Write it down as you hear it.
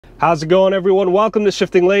How's it going, everyone? Welcome to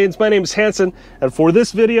Shifting Lanes. My name is Hanson, and for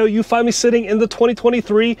this video you find me sitting in the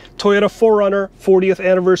 2023 Toyota 4Runner 40th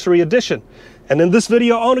Anniversary Edition. And in this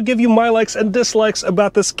video I want to give you my likes and dislikes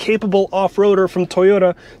about this capable off-roader from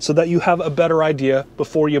Toyota so that you have a better idea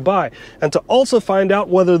before you buy, and to also find out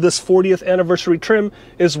whether this 40th anniversary trim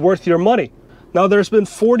is worth your money. Now, there's been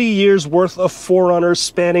 40 years worth of 4Runners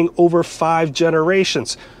spanning over 5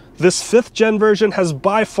 generations. This 5th gen version has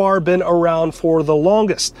by far been around for the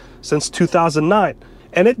longest, since 2009,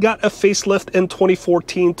 and it got a facelift in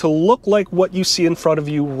 2014 to look like what you see in front of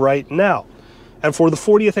you right now. And for the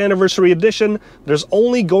 40th anniversary edition, there's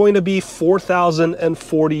only going to be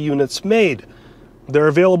 4,040 units made. They're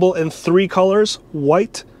available in 3 colors: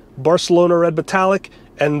 white, Barcelona red metallic,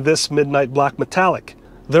 and this midnight black metallic.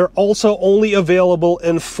 They're also only available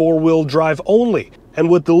in 4-wheel drive only, and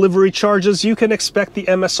with delivery charges you can expect the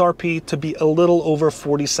MSRP to be a little over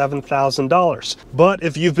 $47,000. But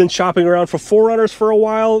if you've been shopping around for 4Runners for a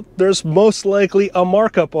while, there's most likely a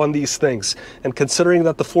markup on these things, and considering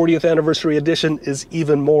that the 40th anniversary edition is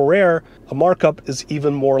even more rare, a markup is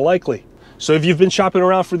even more likely. So if you've been shopping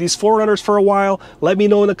around for these 4Runners for a while, let me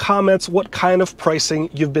know in the comments what kind of pricing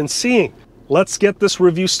you've been seeing. Let's get this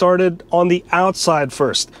review started on the outside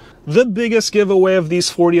first. The biggest giveaway of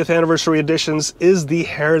these 40th anniversary editions is the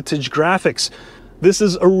heritage graphics. This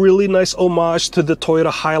is a really nice homage to the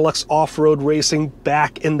Toyota Hilux off-road racing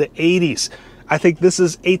back in the 80s. I think this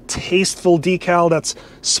is a tasteful decal that's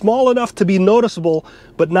small enough to be noticeable,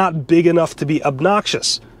 but not big enough to be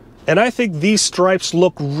obnoxious. And I think these stripes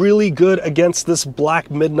look really good against this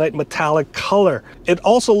black midnight metallic color. It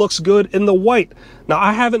also looks good in the white. Now,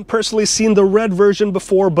 I haven't personally seen the red version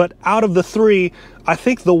before, but out of the 3, I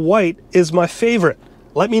think the white is my favorite.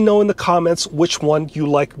 Let me know in the comments which one you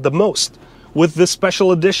like the most. With this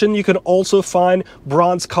special edition, you can also find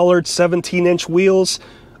bronze colored 17-inch wheels.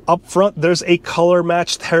 Up front, there's a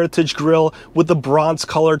color-matched heritage grille with the bronze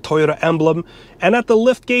colored Toyota emblem. And at the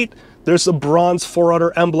liftgate, there's a bronze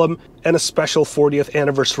 4Runner emblem and a special 40th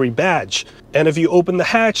anniversary badge. And if you open the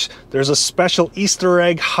hatch, there's a special Easter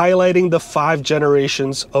egg highlighting the 5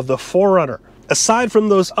 generations of the 4Runner. Aside from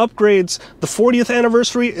those upgrades, the 40th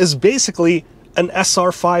anniversary is basically an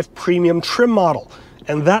SR5 premium trim model,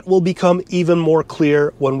 and that will become even more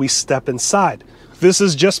clear when we step inside. This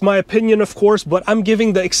is just my opinion, of course, but I'm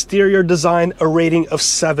giving the exterior design a rating of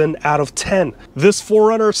 7 out of 10. This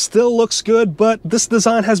 4Runner still looks good, but this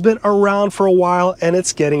design has been around for a while and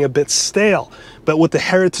it's getting a bit stale. But with the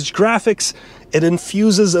heritage graphics, it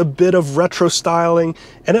infuses a bit of retro styling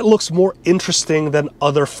and it looks more interesting than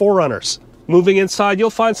other 4Runners. Moving inside, you'll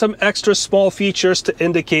find some extra small features to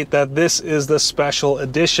indicate that this is the special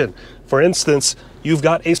edition. For instance, you've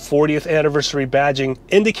got a 40th anniversary badging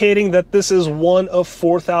indicating that this is one of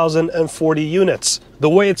 4,040 units. The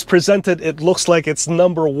way it's presented, it looks like it's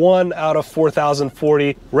number 1 out of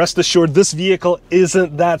 4,040. Rest assured, this vehicle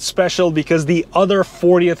isn't that special because the other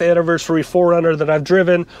 40th anniversary 4Runner that I've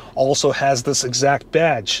driven also has this exact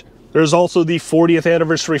badge. There's also the 40th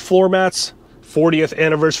anniversary floor mats, 40th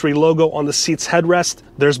anniversary logo on the seat's headrest.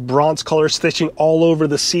 There's bronze color stitching all over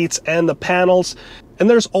the seats and the panels. And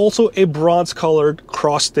there's also a bronze colored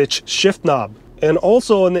cross stitch shift knob. And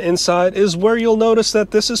also on the inside is where you'll notice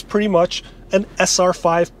that this is pretty much an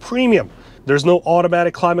SR5 premium. There's no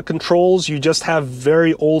automatic climate controls, you just have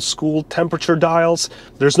very old school temperature dials.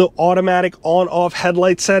 There's no automatic on-off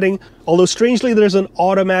headlight setting, although strangely there's an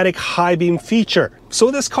automatic high beam feature. So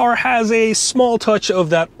this car has a small touch of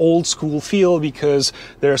that old school feel because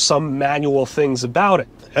there are some manual things about it.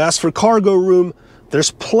 As for cargo room, there's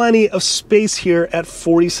plenty of space here at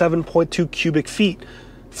 47.2 cubic feet.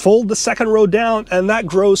 Fold the second row down and that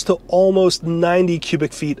grows to almost 90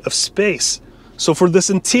 cubic feet of space. So for this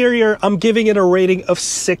interior, I'm giving it a rating of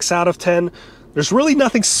 6 out of 10. There's really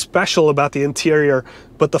nothing special about the interior,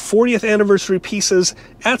 but the 40th anniversary pieces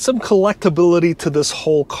add some collectability to this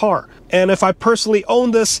whole car. And if I personally own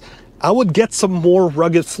this, I would get some more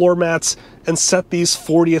rugged floor mats and set these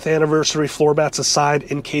 40th anniversary floor mats aside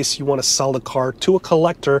in case you want to sell the car to a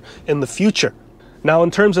collector in the future. Now,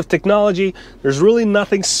 in terms of technology, there's really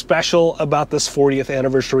nothing special about this 40th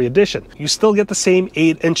anniversary edition. You still get the same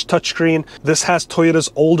 8-inch touchscreen. This has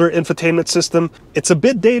Toyota's older infotainment system. It's a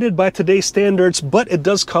bit dated by today's standards, but it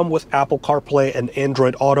does come with Apple CarPlay and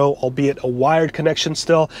Android Auto, albeit a wired connection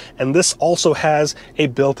still, and this also has a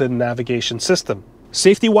built-in navigation system.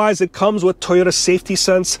 Safety-wise, it comes with Toyota Safety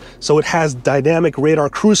Sense, so it has dynamic radar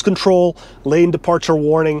cruise control, lane departure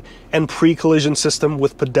warning, and pre-collision system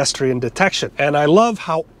with pedestrian detection. And I love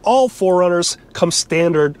how all 4Runners come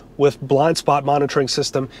standard with blind spot monitoring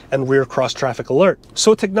system and rear cross traffic alert.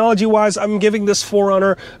 So technology-wise, I'm giving this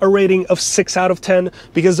 4Runner a rating of 6 out of 10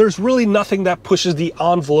 because there's really nothing that pushes the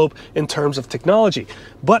envelope in terms of technology.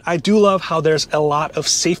 But I do love how there's a lot of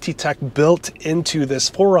safety tech built into this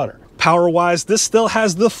 4Runner. Power-wise, this still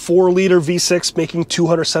has the 4-liter V6 making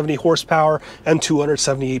 270 horsepower and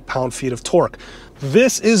 278 pound-feet of torque.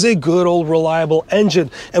 This is a good old reliable engine,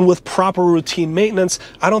 and with proper routine maintenance,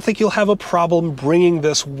 I don't think you'll have a problem bringing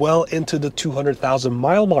this well into the 200,000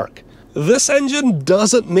 mile mark. This engine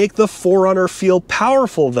doesn't make the 4Runner feel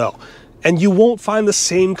powerful though, and you won't find the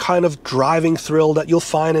same kind of driving thrill that you'll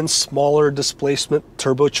find in smaller displacement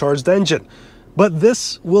turbocharged engine. But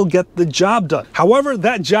this will get the job done. However,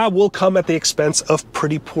 that job will come at the expense of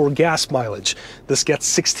pretty poor gas mileage. This gets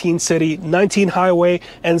 16 city, 19 highway,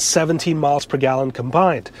 and 17 miles per gallon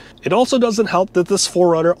combined. It also doesn't help that this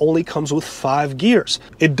 4Runner only comes with 5 gears.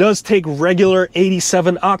 It does take regular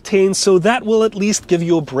 87 octane, so that will at least give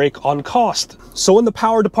you a break on cost. So in the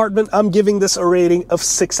power department, I'm giving this a rating of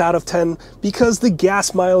 6 out of 10 because the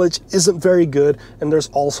gas mileage isn't very good and there's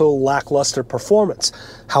also lackluster performance.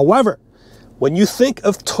 However, when you think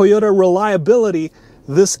of Toyota reliability,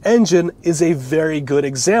 this engine is a very good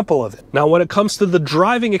example of it. Now, when it comes to the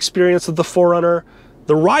driving experience of the 4Runner,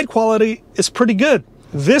 the ride quality is pretty good.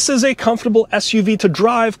 This is a comfortable SUV to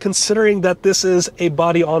drive considering that this is a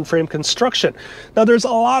body-on-frame construction. Now, there's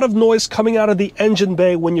a lot of noise coming out of the engine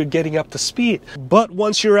bay when you're getting up to speed, but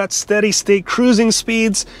once you're at steady state cruising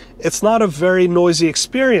speeds, it's not a very noisy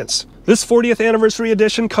experience. This 40th anniversary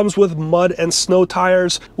edition comes with mud and snow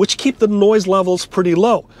tires, which keep the noise levels pretty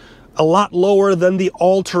low, a lot lower than the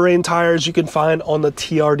all-terrain tires you can find on the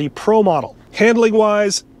trd-pro model.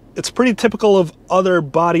 Handling-wise, it's pretty typical of other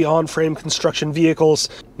body-on-frame construction vehicles,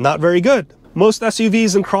 not very good. Most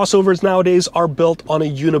SUVs and crossovers nowadays are built on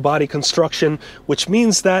a unibody construction, which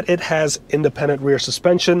means that it has independent rear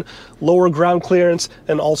suspension, lower ground clearance,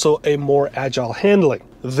 and also a more agile handling.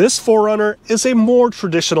 This 4Runner is a more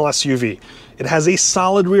traditional SUV. It has a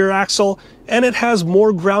solid rear axle, and it has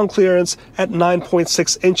more ground clearance at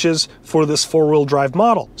 9.6 inches for this 4-wheel drive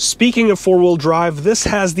model. Speaking of 4-wheel drive, this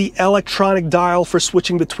has the electronic dial for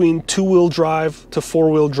switching between 2-wheel drive to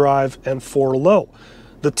 4-wheel drive and 4-low.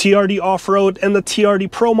 The TRD Off-Road and the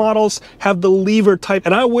TRD Pro models have the lever type,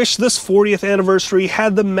 and I wish this 40th anniversary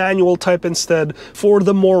had the manual type instead for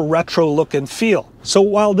the more retro look and feel. So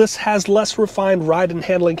while this has less refined ride and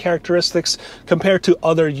handling characteristics compared to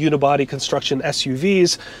other unibody construction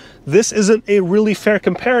SUVs, this isn't a really fair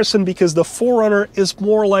comparison because the 4Runner is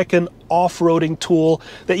more like an off-roading tool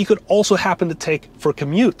that you could also happen to take for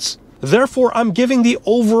commutes. Therefore, I'm giving the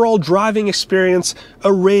overall driving experience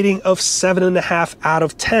a rating of 7.5 out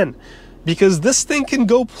of 10 because this thing can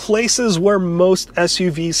go places where most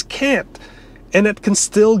SUVs can't, and it can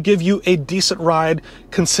still give you a decent ride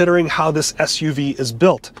considering how this SUV is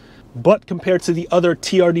built. But compared to the other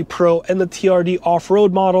TRD Pro and the TRD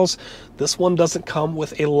Off-Road models, this one doesn't come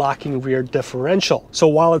with a locking rear differential. So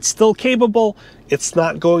while it's still capable, it's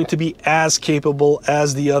not going to be as capable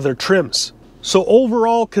as the other trims. So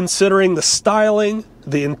overall, considering the styling,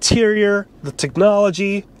 the interior, the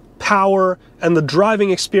technology, power, and the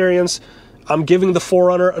driving experience, I'm giving the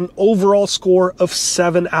 4Runner an overall score of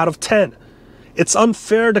 7 out of 10. It's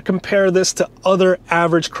unfair to compare this to other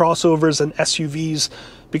average crossovers and SUVs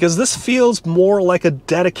because this feels more like a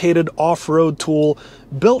dedicated off-road tool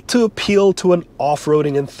built to appeal to an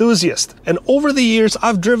off-roading enthusiast. And over the years,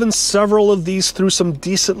 I've driven several of these through some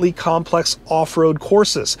decently complex off-road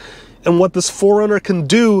courses. And what this 4Runner can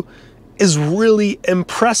do is really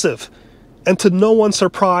impressive. And to no one's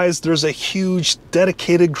surprise, there's a huge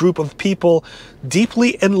dedicated group of people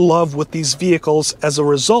deeply in love with these vehicles as a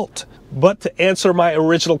result. But to answer my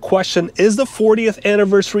original question, is the 40th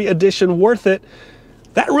anniversary edition worth it?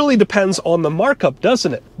 That really depends on the markup,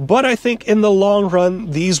 doesn't it? But I think in the long run,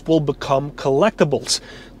 these will become collectibles.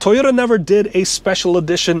 Toyota never did a special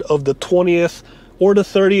edition of the 20th or the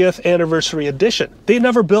 30th anniversary edition. They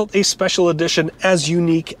never built a special edition as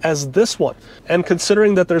unique as this one. And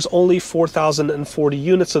considering that there's only 4,040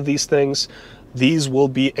 units of these things, these will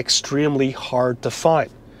be extremely hard to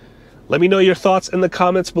find. Let me know your thoughts in the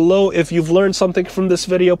comments below. If you've learned something from this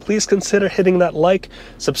video, please consider hitting that like,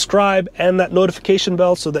 subscribe, and that notification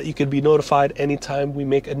bell so that you can be notified anytime we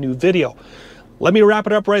make a new video. Let me wrap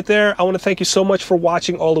it up right there. I want to thank you so much for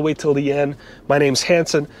watching all the way till the end. My name's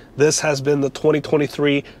Hanson. This has been the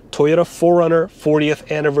 2023 Toyota 4Runner 40th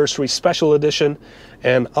Anniversary Special Edition,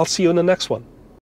 and I'll see you in the next one.